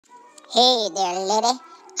Hey there, Lefty.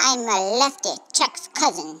 I'm Lefty, Chuck's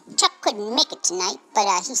cousin. Chuck couldn't make it tonight, but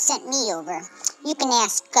he sent me over. You can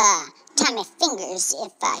ask Tommy Fingers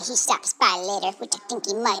if he stops by later, which I think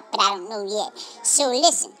he might, but I don't know yet. So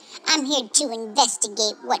listen, I'm here to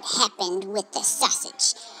investigate what happened with the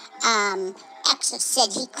sausage. Axel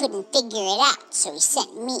said he couldn't figure it out, so he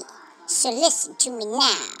sent me. So listen to me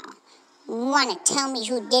now. Wanna tell me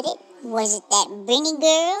who did it? Was it that Brinny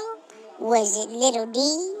girl? Was it Little D?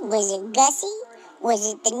 Was it Gussie?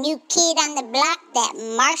 Was it the new kid on the block, that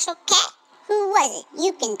Marshall cat? Who was it?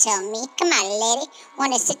 You can tell me. Come on, lady.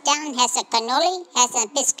 Want to sit down and have some cannoli? Have some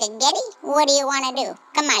biscuitetti? What do you want to do?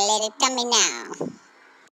 Come on, lady. Tell me now.